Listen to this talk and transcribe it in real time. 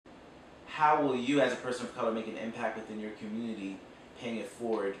how will you as a person of color make an impact within your community, paying it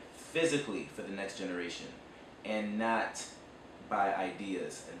forward physically for the next generation and not by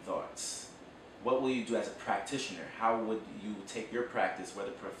ideas and thoughts? What will you do as a practitioner? How would you take your practice,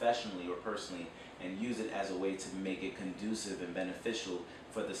 whether professionally or personally, and use it as a way to make it conducive and beneficial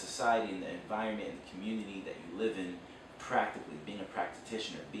for the society and the environment and the community that you live in, practically, being a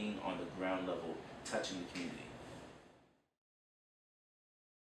practitioner, being on the ground level, touching the community?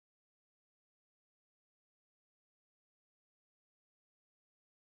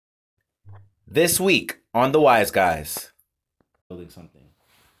 This week on The Wise Guys. Building something.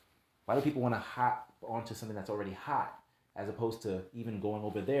 Why do people want to hop onto something that's already hot, as opposed to even going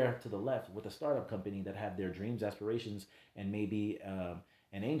over there to the left with a startup company that have their dreams, aspirations, and maybe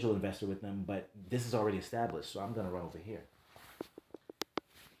an angel investor with them, but this is already established, so I'm going to run over here.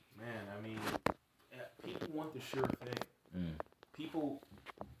 Man, I mean, people want the sure thing. People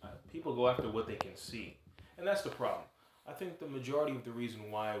go after what they can see, and that's the problem. I think the majority of the reason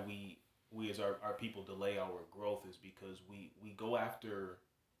why we as our people delay our growth is because we go after,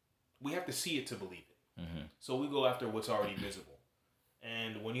 we have to see it to believe it. Mm-hmm. So we go after what's already visible.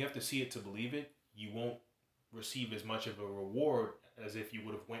 And when you have to see it to believe it, you won't receive as much of a reward as if you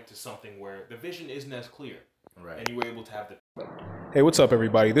would have went to something where the vision isn't as clear. Right. And you were able to have the... Hey, what's up,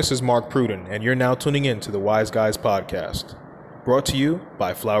 everybody? This is Mark Pruden, and you're now tuning in to the Wise Guys podcast. Brought to you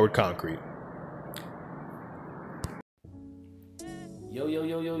by Flowered Concrete. Yo,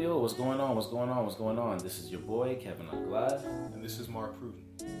 what's going on? This is your boy, Kevin Anglad. And this is Mark Pruden.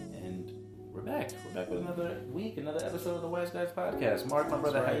 And we're back with another week, another episode of the Wise Guys podcast. Mark, my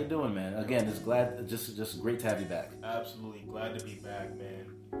brother, How you doing, man? Again, just great to have you back. Absolutely glad to be back, man.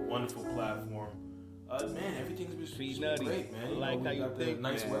 Wonderful platform. Man, everything's been great, man. Like how you think,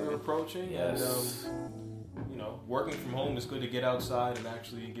 nice weather approaching. Yes. And, working from home is good to get outside and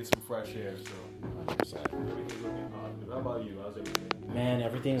actually get some fresh air. So, 100%. Everything's looking positive. How about you? How's everything? Man,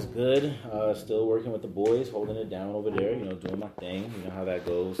 everything's good. Still working with the boys, holding it down over there, doing my thing. You know how that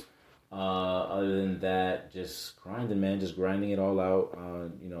goes. Other than that, just grinding, man. Just grinding it all out.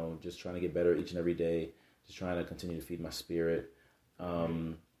 Just trying to get better each and every day. Just trying to continue to feed my spirit.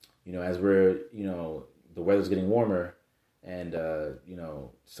 As we're, the weather's getting warmer and,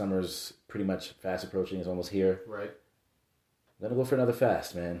 summer's pretty much fast approaching. It's almost here. Right. I'm going to go for another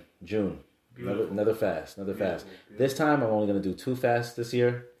fast, man. June. Another fast. Beautiful. This time, I'm only going to do 2 fasts this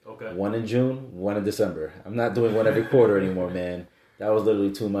year. Okay. 1 in June, 1 in December. I'm not doing one every quarter anymore, man. That was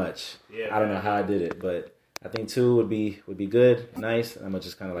literally too much. Yeah, I don't know how I did it, but I think 2 would be good, nice. I'm going to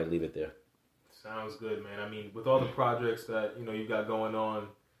just kind of leave it there. Sounds good, man. I mean, with all the projects that, you got going on,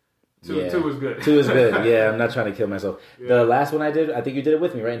 Two is good. 2 is good. Yeah, I'm not trying to kill myself. Yeah. The last one I did, I think you did it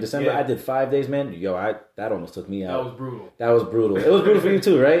with me, right? In December, I did 5 days, man. That almost took me out. That was brutal. It was brutal for you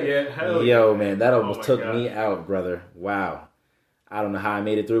too, right? Yeah, hell yeah. Yo, man, that almost took me out, brother. Wow. I don't know how I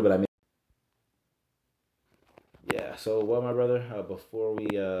made it through, but I made it. Yeah, so, well, my brother, before we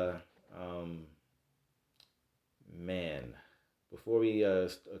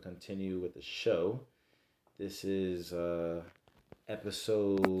continue with the show, this is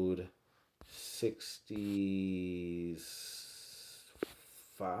episode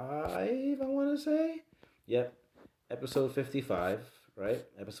 65, I want to say. Yep, episode 55, right?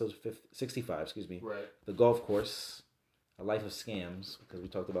 Episode 65, excuse me. Right. The golf course, a life of scams, because we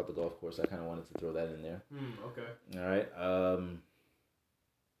talked about the golf course. I kind of wanted to throw that in there. Okay. All right.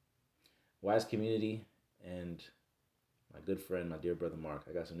 Wise community and my good friend, my dear brother Mark.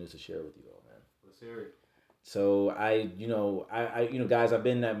 I got some news to share with you all, man. Let's hear it. So guys, I've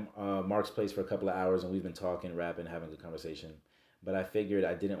been at Mark's place for a couple of hours and we've been talking, rapping, having a good conversation. But I figured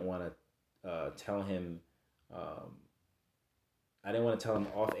I didn't want to tell him. I didn't want to tell him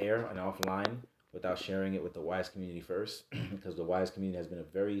off air and offline without sharing it with the Wise community first, because the Wise community has been a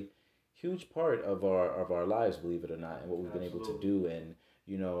very huge part of our lives, believe it or not, and what we've been able to do. And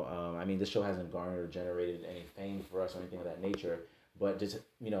this show hasn't garnered or generated any fame for us or anything of that nature. But just,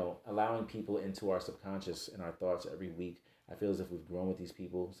 allowing people into our subconscious and our thoughts every week, I feel as if we've grown with these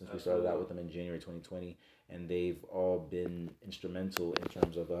people since we started out with them in January 2020. And they've all been instrumental in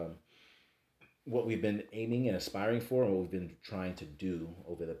terms of what we've been aiming and aspiring for and what we've been trying to do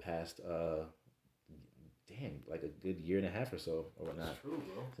over the past, a good year and a half or so, or whatnot. That's true,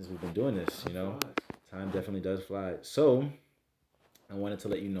 bro. Since we've been doing this, Time definitely does fly. So, I wanted to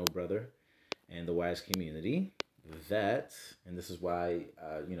let you know, brother, and the Wise community, that, and this is why,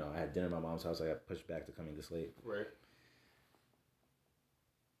 I had dinner at my mom's house. I got pushed back to coming this late. Right.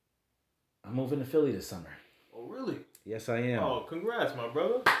 I'm moving to Philly this summer. Oh, really? Yes, I am. Oh, congrats, my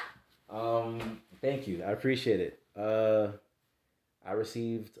brother. Thank you. I appreciate it. I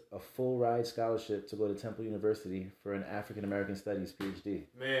received a full ride scholarship to go to Temple University for an African American Studies PhD.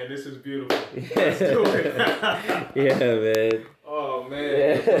 Man, this is beautiful. Let's do it. Yeah, man. Oh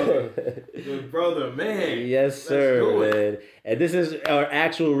man, good brother, man. Yes, sir, man. And this is our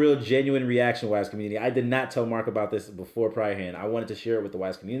actual, real, genuine reaction, Wise community. I did not tell Mark about this before prior hand. I wanted to share it with the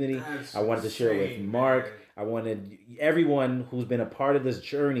Wise community. That's I wanted to share it with Mark. Man. I wanted everyone who's been a part of this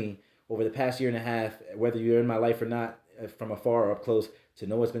journey over the past year and a half, whether you're in my life or not, from afar or up close, to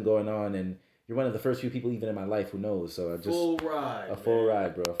know what's been going on. And you're one of the first few people even in my life who knows. So full ride, a full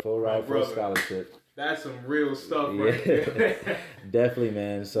ride, bro. A full ride, full scholarship. That's some real stuff right there. Definitely,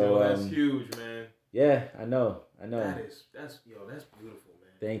 man. So that's huge, man. Yeah, I know. That's beautiful, man.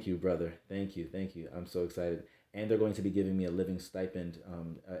 Thank you, brother. Thank you. I'm so excited. And they're going to be giving me a living stipend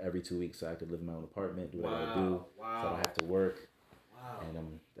every 2 weeks, so I could live in my own apartment, do what I do, so I don't have to work. Wow.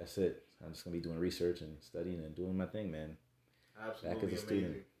 And that's it. I'm just gonna be doing research and studying and doing my thing, man. Absolutely back as a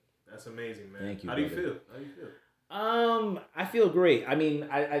student. That's amazing, man. Thank you. How do you feel? I feel great. I mean,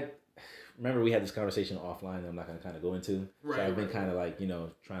 I remember we had this conversation offline that I'm not gonna kind of go into. Right. So I've been kind of like,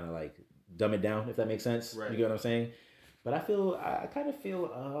 trying to like dumb it down, if that makes sense. Right. You get what I'm saying? But I kind of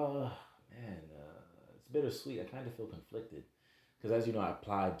feel, it's bittersweet. I kind of feel conflicted. Because as you know, I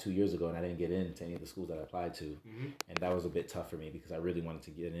applied 2 years ago and I didn't get into any of the schools that I applied to. Mm-hmm. And that was a bit tough for me because I really wanted to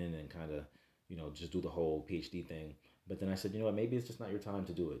get in and kind of, just do the whole PhD thing. But then I said, you know what, maybe it's just not your time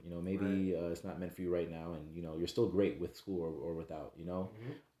to do it. Maybe it's not meant for you right now. And, you're still great with school or without,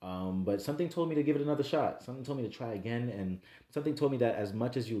 Mm-hmm. But something told me to give it another shot. Something told me to try again. And something told me that as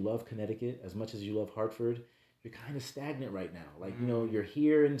much as you love Connecticut, as much as you love Hartford, you're kind of stagnant right now. Like, you're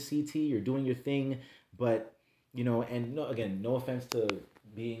here in CT, you're doing your thing, but... and no offense to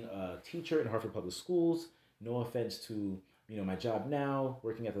being a teacher in Hartford Public Schools, no offense to, my job now,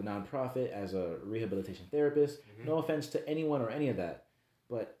 working at the nonprofit as a rehabilitation therapist, no offense to anyone or any of that.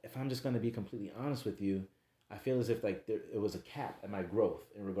 But if I'm just going to be completely honest with you, I feel as if like it was a cap at my growth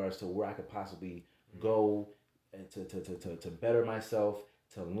in regards to where I could possibly go and to better myself,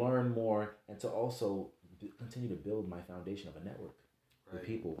 to learn more, and to also continue to build my foundation of a network. With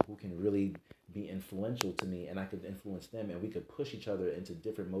people who can really be influential to me, and I could influence them, and we could push each other into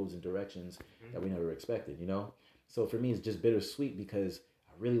different modes and directions that we never expected, So for me, it's just bittersweet because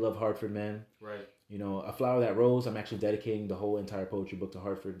I really love Hartford, man. Right. A Flower That Rose, I'm actually dedicating the whole entire poetry book to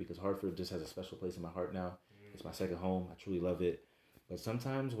Hartford because Hartford just has a special place in my heart now. It's my second home. I truly love it. But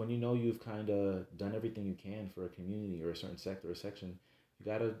sometimes when you've kind of done everything you can for a community or a certain sector or section, you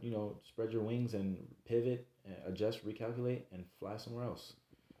got to, spread your wings and pivot, adjust, recalculate, and fly somewhere else,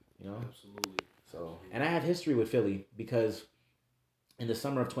 Absolutely. So, and I have history with Philly because in the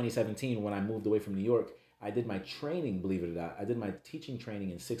summer of 2017, when I moved away from New York, I did my training, believe it or not. I did my teaching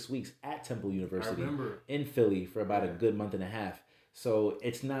training in 6 weeks at Temple University in Philly for about a good month and a half. So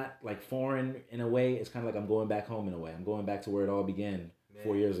it's not like foreign in a way. It's kind of like I'm going back home in a way. I'm going back to where it all began. Man,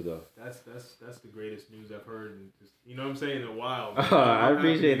 4 years ago. That's the greatest news I've heard in just, what I'm saying, in a while. I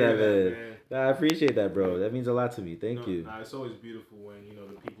appreciate that, man. I appreciate that, bro. That means a lot to me. Thank you. It's always beautiful when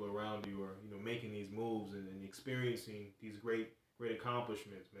the people around you are making these moves and experiencing these great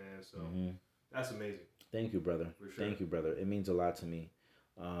accomplishments, man. So that's amazing. Thank you, brother. For sure. Thank you, brother. It means a lot to me.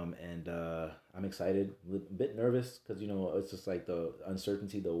 And I'm excited, a bit nervous because it's just like the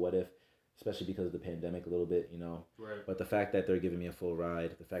uncertainty, the what if. Especially because of the pandemic a little bit, Right. But the fact that they're giving me a full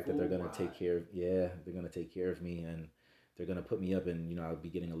ride, the fact that they're going to take care of, they're going to take care of me and they're going to put me up and, I'll be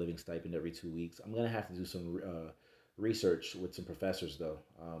getting a living stipend every 2 weeks. I'm going to have to do some research with some professors though,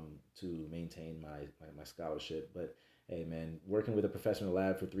 to maintain my scholarship. But hey man, working with a professor in the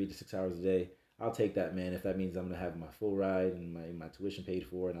lab for 3 to 6 hours a day, I'll take that, man. If that means I'm going to have my full ride and my tuition paid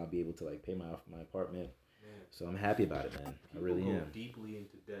for and I'll be able to like pay my apartment. Man. So I'm happy about it, man. People I really am. Deeply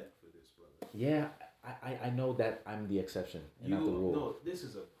into debt for this, brother. Yeah, I know that I'm the exception and not the rule. No, this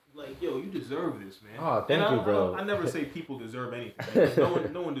is you deserve this, man. Oh, thank you, bro. I never say people deserve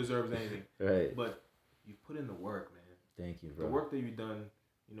anything. No one deserves anything. Right. But you put in the work, man. Thank you, bro. The work that you've done,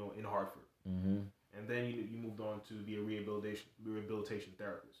 in Hartford. Mm-hmm. And then you moved on to be a rehabilitation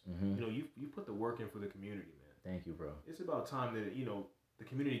therapist. Mm-hmm. You put the work in for the community, man. Thank you, bro. It's about time that the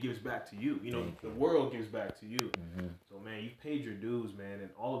community gives back to you. The world gives back to you. Mm-hmm. So man, you've paid your dues, man, and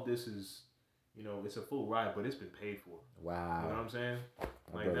all of this is, it's a full ride, but it's been paid for. Wow. You know what I'm saying?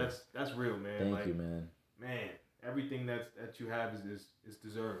 My like brother. that's real, man. Thank you, man. Man, everything that you have is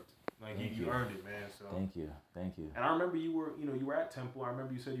deserved. Like you earned it, man. So thank you. And I remember you were at Temple. I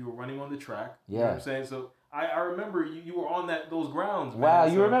remember you said you were running on the track. Yeah. You know what I'm saying? So I remember you were on those grounds, man. Wow,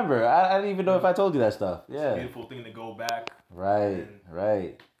 you remember. I didn't even know if I told you that stuff. Yeah. It's a beautiful thing to go back. Right.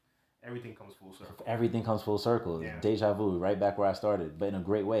 everything comes full circle. Everything comes full circle. Yeah. Deja vu, right back where I started, but in a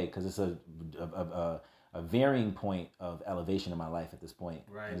great way, because it's a varying point of elevation in my life at this point.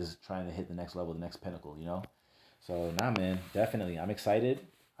 Right. And just trying to hit the next level, the next pinnacle, you know? So, nah, man, definitely. I'm excited.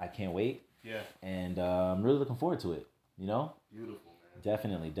 I can't wait. Yeah. And I'm really looking forward to it, you know? Beautiful, man.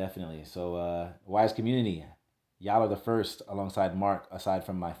 Definitely. So, Wise Community, y'all are the first, alongside Mark, aside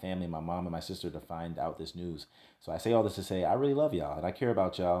from my family, my mom and my sister, to find out this news. So I say all this to say, I really love y'all, and I care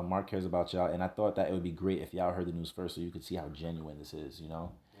about y'all. Mark cares about y'all, and I thought that it would be great if y'all heard the news first so you could see how genuine this is, you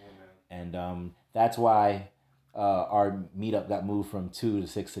know? Yeah, man. And that's why our meetup got moved from 2 to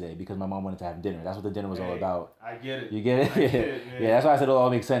 6 today, because my mom wanted to have dinner. That's what the dinner was all about. I get it. You get it? I get it, man. Yeah, that's why I said it'll all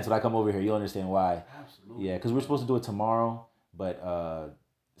make sense when I come over here. You'll understand why. Absolutely. Yeah, because we're supposed to do it tomorrow, but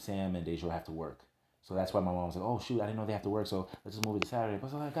Sam and Deja have to work. So that's why my mom was like, oh, shoot, I didn't know they have to work, so let's just move it to Saturday. But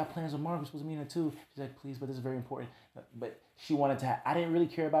I was like, I got plans with Mark. We're supposed to meet at 2. She's like, please, but this is very important. But she wanted to I didn't really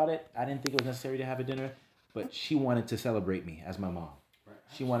care about it. I didn't think it was necessary to have a dinner, but she wanted to celebrate me as my mom. Right.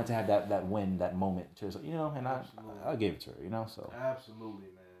 She wanted to have that win, that moment, you know, and I gave it to her, you know, so. Absolutely,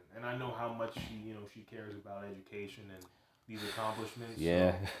 man. And I know how much she cares about education and these accomplishments.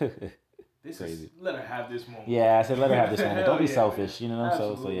 Yeah. So this crazy. Let her have this moment. Yeah, I said let her have this moment. Don't be selfish, man. You know.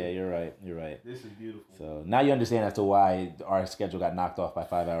 Absolutely. So yeah, you're right. This is beautiful. So now you understand as to why our schedule got knocked off by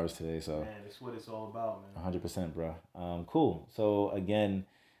 5 hours today. So man, that's what it's all about, man. 100%, bro. Cool. So again,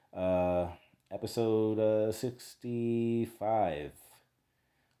 episode 65,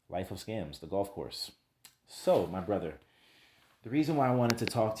 Life of Scams, the golf course. So my brother, the reason why I wanted to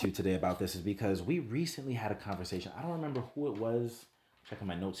talk to you today about this is because we recently had a conversation. I don't remember who it was. Checking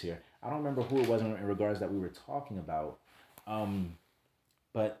my notes here. I don't remember who it was in regards that we were talking about.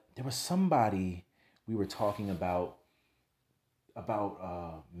 But there was somebody we were talking about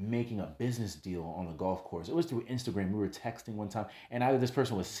making a business deal on the golf course. It was through Instagram. We were texting one time, and either this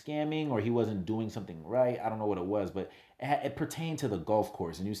person was scamming or he wasn't doing something right. I don't know what it was, but it pertained to the golf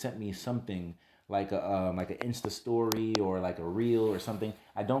course. And you sent me something like an Insta story or like a reel or something.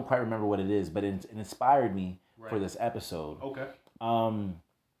 I don't quite remember what it is, but it inspired me for this episode. Okay.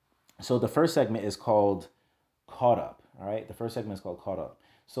 So the first segment is called Caught Up. All right. The first segment is called Caught Up.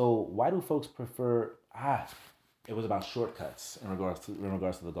 So why do folks prefer? It was about shortcuts in regards to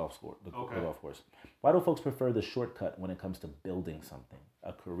the golf course. Why do folks prefer the shortcut when it comes to building something?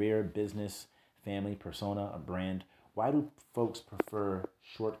 A career, business, family, persona, a brand. Why do folks prefer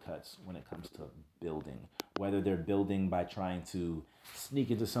shortcuts when it comes to building? Whether they're building by trying to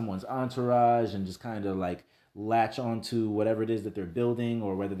sneak into someone's entourage and just kind of like latch onto whatever it is that they're building,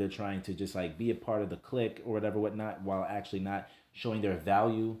 or whether they're trying to just like be a part of the clique or whatnot, while actually not showing their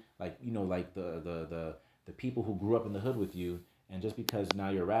value, like like the people who grew up in the hood with you, and just because now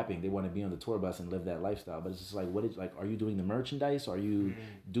you're rapping, they want to be on the tour bus and live that lifestyle. But it's just like, are you doing the merchandise? Are you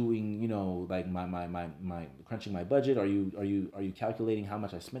doing like my crunching my budget? Are you calculating how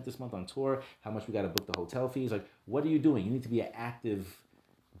much I spent this month on tour? How much we got to book the hotel fees? Like, what are you doing? You need to be an active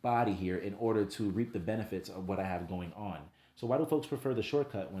body here in order to reap the benefits of what I have going on. So why do folks prefer the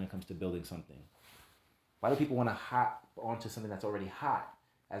shortcut when it comes to building something? Why do people want to hop onto something that's already hot,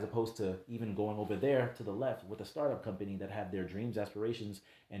 as opposed to even going over there to the left with a startup company that have their dreams, aspirations,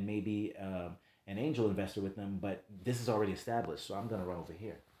 and maybe an angel investor with them, but this is already established, so I'm going to run over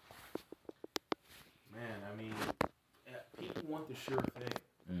here. Man, I mean, people want the sure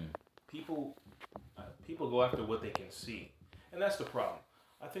thing. People go after what they can see, and that's the problem.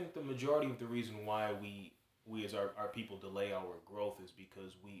 I think the majority of the reason why we as our people delay our growth is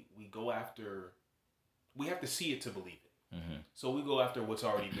because we go after, we have to see it to believe it. Mm-hmm. So we go after what's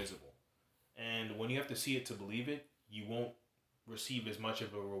already visible. And when you have to see it to believe it, you won't receive as much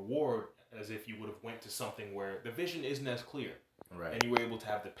of a reward as if you would have went to something where the vision isn't as clear. Right. And you were able to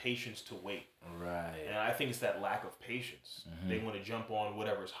have the patience to wait. Right. And I think it's that lack of patience. Mm-hmm. They want to jump on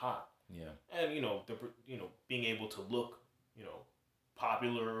whatever's hot. Yeah. And being able to look,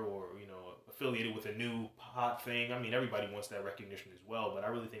 popular or affiliated with a new hot thing. I mean, everybody wants that recognition as well, but I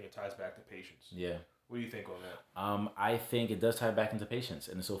really think it ties back to patience. Yeah. What do you think on that? I think it does tie back into patience,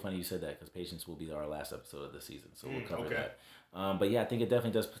 and it's so funny you said that because patience will be our last episode of the season, so we'll cover that. But yeah, I think it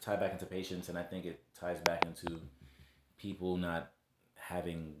definitely does tie back into patience, and I think it ties back into people not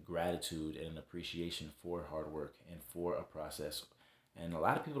having gratitude and appreciation for hard work and for a process. And a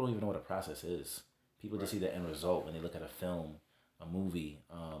lot of people don't even know what a process is. People just see the end result when they look at a film, a movie,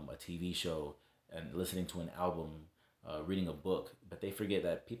 a TV show, and listening to an album, reading a book, but they forget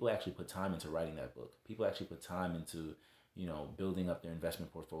that people actually put time into writing that book. People actually put time into, building up their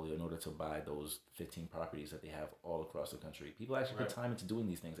investment portfolio in order to buy those 15 properties that they have all across the country. People actually put time into doing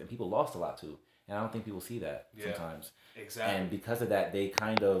these things, and people lost a lot too. And I don't think people see that sometimes. Exactly. And because of that, they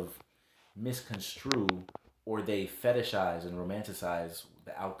kind of misconstrue or they fetishize and romanticize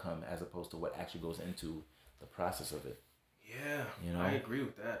the outcome as opposed to what actually goes into the process of it. Yeah, I agree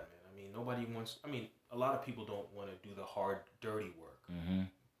with that, man. I mean, nobody wants. I mean, a lot of people don't want to do the hard, dirty work. Mm-hmm.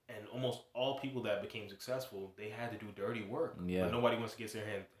 And almost all people that became successful, they had to do dirty work. Yeah. But nobody wants to get their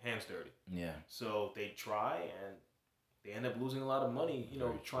hands dirty. Yeah. So they try and they end up losing a lot of money,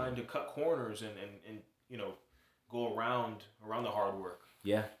 trying to cut corners and go around the hard work.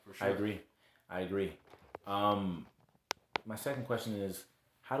 Yeah, for sure. I agree. My second question is,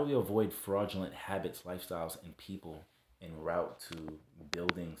 how do we avoid fraudulent habits, lifestyles, and people en route to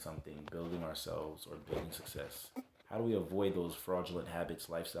building something, building ourselves, or building success? How do we avoid those fraudulent habits,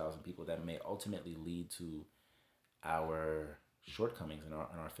 lifestyles, and people that may ultimately lead to our shortcomings and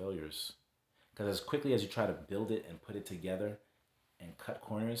our failures? Because as quickly as you try to build it and put it together and cut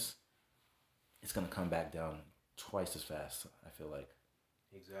corners, it's going to come back down twice as fast, I feel like.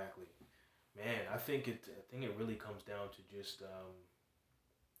 Exactly. Man, I think it really comes down to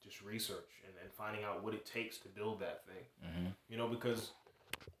just research and finding out what it takes to build that thing. Mm-hmm. Because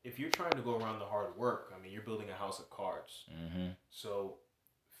if you're trying to go around the hard work, I mean, you're building a house of cards. Mm-hmm. So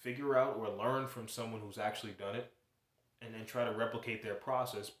figure out or learn from someone who's actually done it and then try to replicate their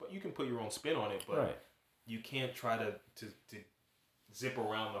process. But you can put your own spin on it, but you can't try to zip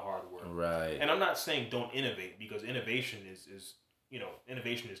around the hard work. Right. And I'm not saying don't innovate, because innovation is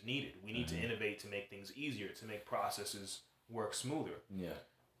innovation is needed. We need to innovate to make things easier, to make processes work smoother. Yeah.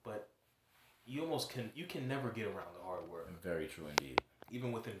 But you can never get around the hard work. Very true indeed.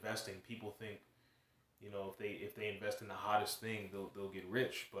 Even with investing, people think, if they invest in the hottest thing, they'll get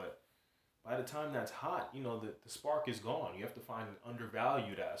rich. But by the time that's hot, the spark is gone. You have to find an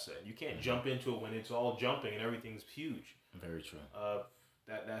undervalued asset. You can't jump into it when it's all jumping and everything's huge. Very true.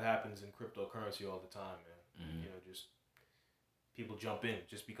 That happens in cryptocurrency all the time, man. Mm-hmm. Just people jump in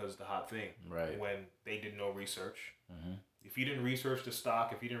just because it's the hot thing. Right. When they did no research. Mm-hmm. If you didn't research the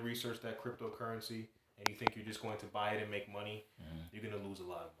stock, if you didn't research that cryptocurrency, and you think you're just going to buy it and make money, you're going to lose a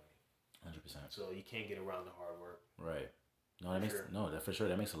lot of money. 100%. So you can't get around the hard work. Right. For sure.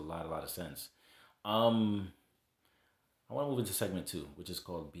 That makes a lot of sense. I want to move into segment 2, which is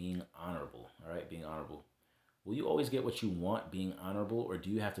called being honorable. All right, being honorable. Will you always get what you want being honorable, or do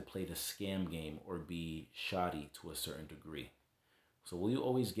you have to play the scam game or be shoddy to a certain degree? So will you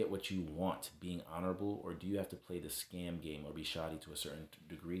always get what you want being honorable, or do you have to play the scam game or be shoddy to a certain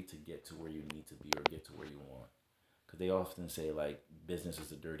degree to get to where you need to be or get to where you want? Because they often say, like, business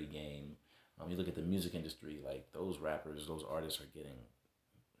is a dirty game. You look at the music industry, like, those rappers, those artists are getting,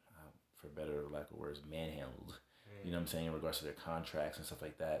 for better or lack of words, manhandled. You know what I'm saying, in regards to their contracts and stuff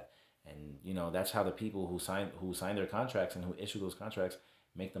like that. And, that's how the people who sign their contracts and who issue those contracts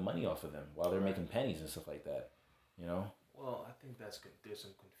make the money off of them while they're making pennies and stuff like that, Well, I think there's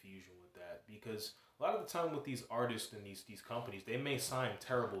some confusion with that, because a lot of the time with these artists and these companies, they may sign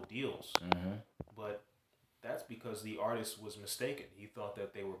terrible deals, but that's because the artist was mistaken. He thought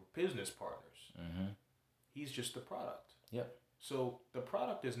that they were business partners. He's just the product. Yep. So the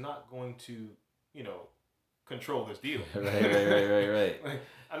product is not going to, control this deal. Right. Like,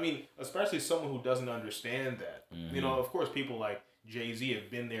 I mean, especially someone who doesn't understand that. Of course, people like Jay-Z have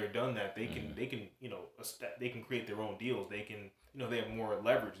been there, done that. They can, they can create their own deals. They can, they have more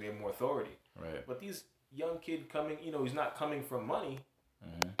leverage. They have more authority. Right. But these young kid coming, he's not coming from money.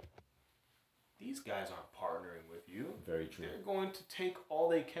 These guys aren't partnering with you. Very true. They're going to take all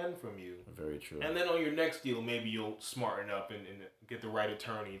they can from you. Very true. And then on your next deal, maybe you'll smarten up and get the right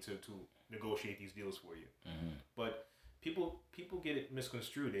attorney to negotiate these deals for you. But people get it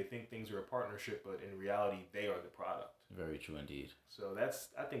misconstrued. They think things are a partnership, but in reality, they are the product. Very true indeed. So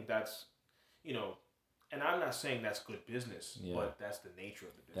I think that's, and I'm not saying that's good business, but that's the nature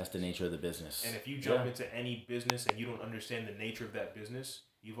of the business. That's the nature of the business. And if you jump into any business and you don't understand the nature of that business,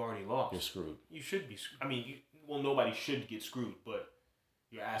 you've already lost. You're screwed. You should be. I mean, nobody should get screwed, but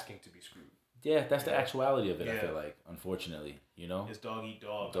you're asking to be screwed. Yeah, that's the actuality of it. I feel like, unfortunately, it's dog eat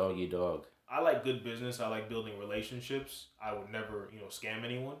dog. Dog eat dog. I like good business. I like building relationships. I would never, scam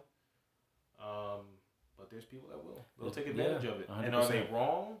anyone. But there's people that will. They'll take advantage of it. 100%. And are they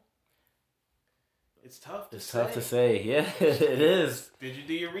wrong? It's tough to say. It's tough to say. Yeah, it is. Did you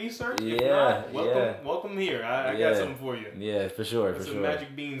do your research? Yeah. If not, welcome here. I got something for you. Yeah, for sure. Some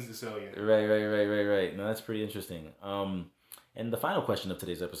magic beans to sell you. Right. No, that's pretty interesting. And the final question of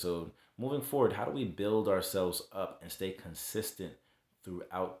today's episode: moving forward, how do we build ourselves up and stay consistent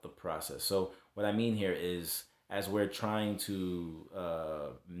throughout the process? So what I mean here is, as we're trying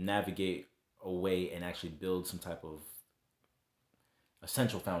to navigate a way and actually build some type of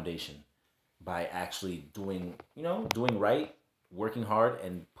essential foundation by actually doing right, working hard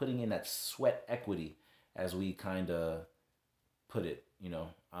and putting in that sweat equity, as we kind of put it,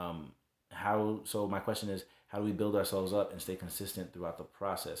 so my question is, how do we build ourselves up and stay consistent throughout the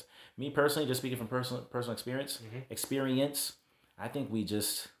process? Me personally, just speaking from personal experience, I think we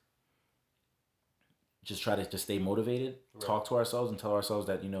just try to just stay motivated, talk to ourselves and tell ourselves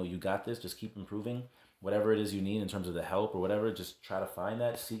that, you got this, just keep improving. Whatever it is you need in terms of the help or whatever, just try to find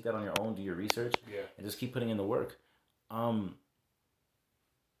that, seek that on your own, do your research, and just keep putting in the work. I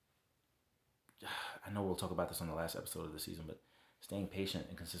know we'll talk about this on the last episode of the season, but staying patient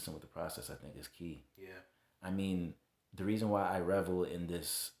and consistent with the process, I think, is key. Yeah. I mean, the reason why I revel in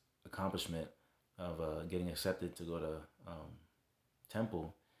this accomplishment of getting accepted to go to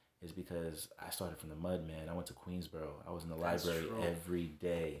Temple is because I started from the mud, man. I went to Queensboro. I was in the library every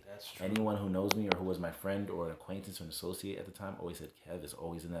day. That's true. Anyone who knows me or who was my friend or an acquaintance or an associate at the time always said, Kev is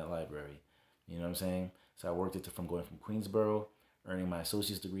always in that library. You know what I'm saying? So I worked it from going from Queensboro, earning my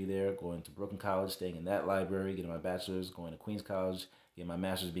associate's degree there, going to Brooklyn College, staying in that library, getting my bachelor's, going to Queens College, getting my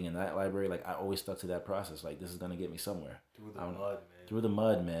master's, being in that library. Like, I always stuck to that process. Like, this is going to get me somewhere. Through the mud, man. Through the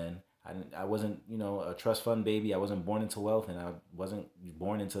mud, man. I wasn't, a trust fund baby. I wasn't born into wealth, and I wasn't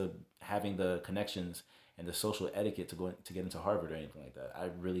born into having the connections and the social etiquette to get into Harvard or anything like that. I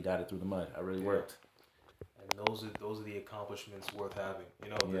really got it through the mud. I really worked. And those are the accomplishments worth having.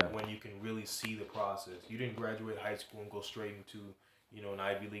 When you can really see the process. You didn't graduate high school and go straight into, an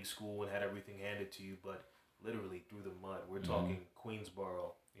Ivy League school and had everything handed to you, but literally through the mud. We're talking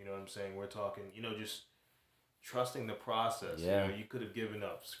Queensboro. You know what I'm saying? We're talking, just trusting the process. Yeah. You could have given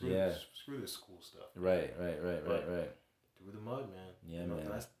up. Screw this school stuff. Right. Through the mud, man. Yeah, man.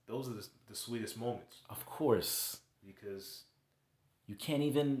 Those are the sweetest moments. Of course. Because you can't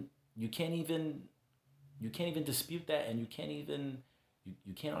even dispute that, and you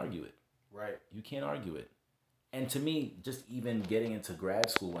can't argue it. Right. You can't argue it. And to me, just even getting into grad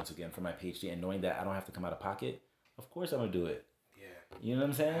school once again for my PhD and knowing that I don't have to come out of pocket, of course I'm going to do it. Yeah. You know what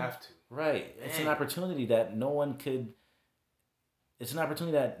I'm saying? You have to. Right. Man. It's an opportunity that it's an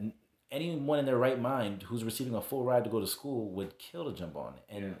opportunity that anyone in their right mind who's receiving a full ride to go to school would kill to jump on.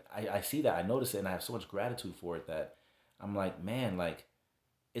 And I see that, I notice it, and I have so much gratitude for it that I'm like, man, like,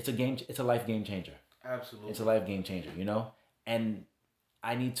 it's a life game changer. Absolutely. It's a life game changer, And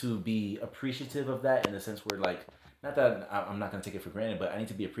I need to be appreciative of that in the sense where, like, not that I'm not going to take it for granted, but I need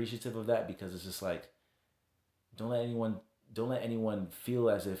to be appreciative of that because it's just like, don't let anyone feel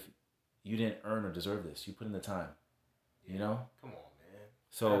as if you didn't earn or deserve this. You put in the time, Come on, man.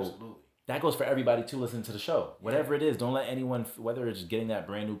 So absolutely. That goes for everybody too listening to the show. Whatever it is, don't let anyone, whether it's getting that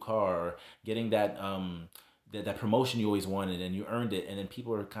brand new car or getting that that promotion you always wanted and you earned it, and then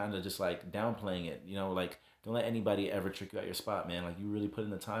people are kind of just like downplaying it, like, don't let anybody ever trick you out your spot, man. Like, you really put in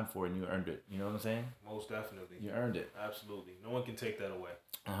the time for it and you earned it. You know what I'm saying? Most definitely. You earned it. Absolutely. No one can take that away.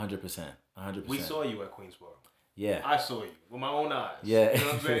 100%. We saw you at Queensboro. Yeah. I saw you with my own eyes. Yeah. You know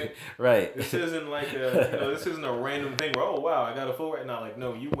what I'm saying? Right. This isn't like this isn't a random thing where, oh wow, I got a full right now. Like,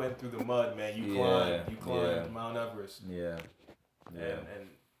 no, you went through the mud, man. You climbed Mount Everest. Yeah. And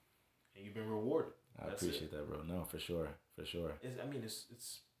you've been rewarded. I appreciate that, bro. No, for sure.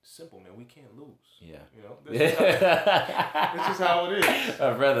 It's simple, man. We can't lose. Yeah. This is how it is.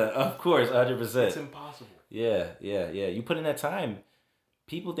 Brother, of course, 100%. It's impossible. Yeah. You put in that time.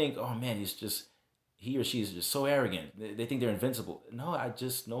 People think, oh man, he or she is just so arrogant. They think they're invincible. No, I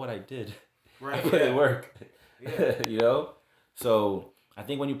just know what I did. Right. I put in work. Yeah. So I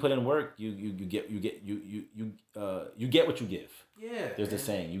think when you put in work, you get what you give. Yeah. There's this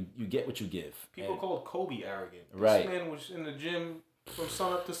saying, you get what you give. People called Kobe arrogant. Right. This man was in the gym from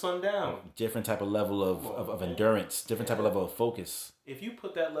sun up to sundown. Different type of level of endurance, different type of level of focus. If you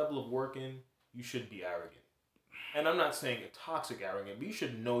put that level of work in, you should be arrogant. And I'm not saying a toxic arrogant, but you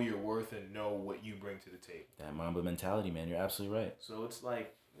should know your worth and know what you bring to the table. That Mamba mentality, man. You're absolutely right. So it's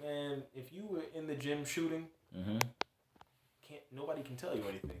like, man, if you were in the gym shooting, nobody can tell you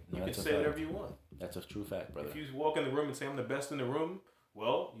anything. You can say whatever you want. That's a true fact, brother. If you walk in the room and say, I'm the best in the room,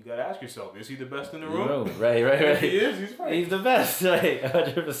 well, you got to ask yourself, is he the best in the room? Right. If he is, he's right. He's the best, right?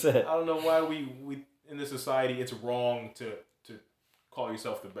 100%. I don't know why we in this society, it's wrong to call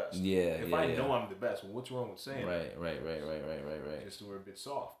yourself the best. If I know I'm the best, well, what's wrong with saying that? Right. Just we're a bit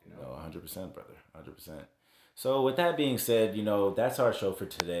soft, No, 100%, brother. 100%. So with that being said, that's our show for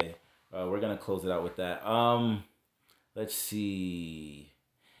today. We're going to close it out with that. Let's see.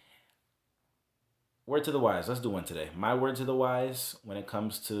 Word to the wise. Let's do one today. My word to the wise when it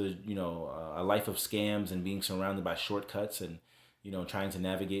comes to, a life of scams and being surrounded by shortcuts and, trying to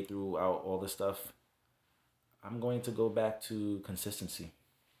navigate throughout all this stuff. I'm going to go back to consistency.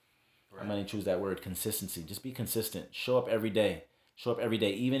 I'm going to choose that word, consistency. Just be consistent. Show up every day. Show up every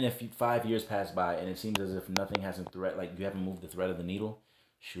day. Even if 5 years pass by and it seems as if nothing hasn't you haven't moved the thread of the needle,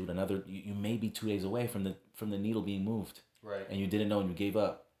 shoot, you may be 2 days away from the needle being moved. Right. And you didn't know and you gave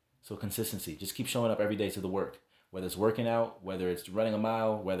up. So consistency. Just keep showing up every day to the work. Whether it's working out, whether it's running a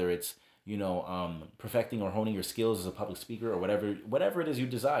mile, whether it's, perfecting or honing your skills as a public speaker or whatever it is you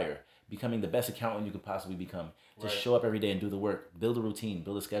desire, becoming the best accountant you could possibly become. Just show up every day and do the work. Build a routine,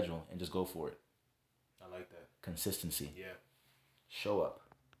 build a schedule, and just go for it. I like that. Consistency. Yeah. Show up.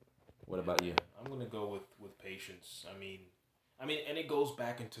 What about you? I'm going to go with patience. I mean, and it goes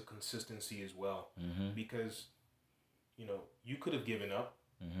back into consistency as well. Because, you could have given up.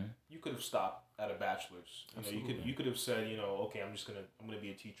 You could have stopped at a bachelor's. You could have said, okay, I'm gonna be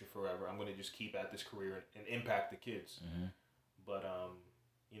a teacher forever. I'm gonna just keep at this career and impact the kids. But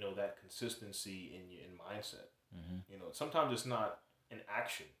that consistency in mindset. Sometimes it's not an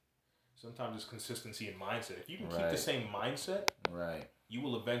action. Sometimes it's consistency in mindset. If you can keep the same mindset, you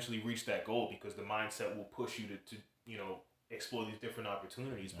will eventually reach that goal because the mindset will push you to explore these different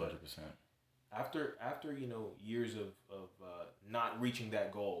opportunities. But 100%. After years of not reaching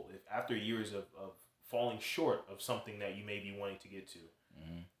that goal, after years of falling short of something that you may be wanting to get to,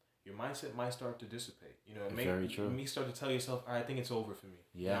 your mindset might start to dissipate. Very true. You may start to tell yourself, I think it's over for me.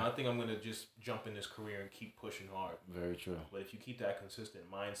 Yeah. I think I'm gonna just jump in this career and keep pushing hard. Very true. But if you keep that consistent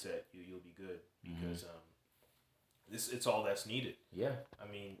mindset, you'll be good because it's all that's needed. Yeah.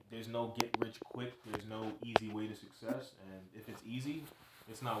 There's no get rich quick. There's no easy way to success, and if it's easy,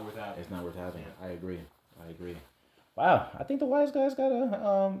 it's not worth having. It's not worth having. Yeah. I agree. Wow, I think the Wise Guys got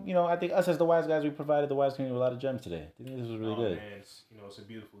I think us as the Wise Guys, we provided the Wise community with a lot of gems today. I think this was really good. Man, it's a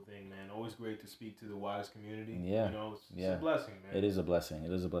beautiful thing, man. Always great to speak to the Wise community. Yeah. It's a blessing, man. It is a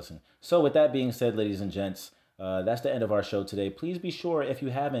blessing. So with that being said, ladies and gents, that's the end of our show today. Please be sure, if you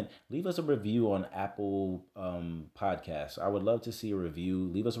haven't, leave us a review on Apple Podcasts. I would love to see a review.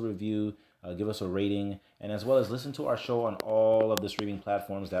 Leave us a review. Give us a rating, and as well as listen to our show on all of the streaming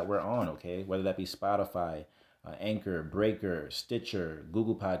platforms that we're on, okay? Whether that be Spotify, Anchor, Breaker, Stitcher,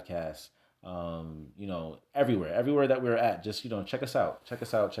 Google Podcasts, everywhere that we're at. Just, check us out.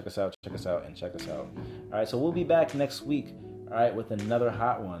 All right, so we'll be back next week, all right, with another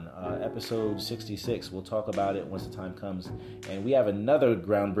hot one, episode 66. We'll talk about it once the time comes. And we have another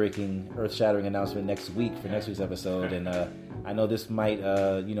groundbreaking, earth-shattering announcement next week for next week's episode, and I know this might,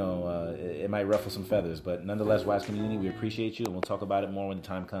 it might ruffle some feathers, but nonetheless, Wise Community, we appreciate you, and we'll talk about it more when the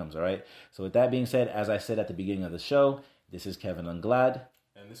time comes, all right? So with that being said, as I said at the beginning of the show, this is Kevin Unglad.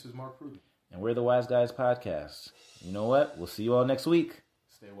 And this is Mark Pruden. And we're the Wise Guys Podcast. You know what? We'll see you all next week.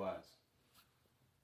 Stay wise.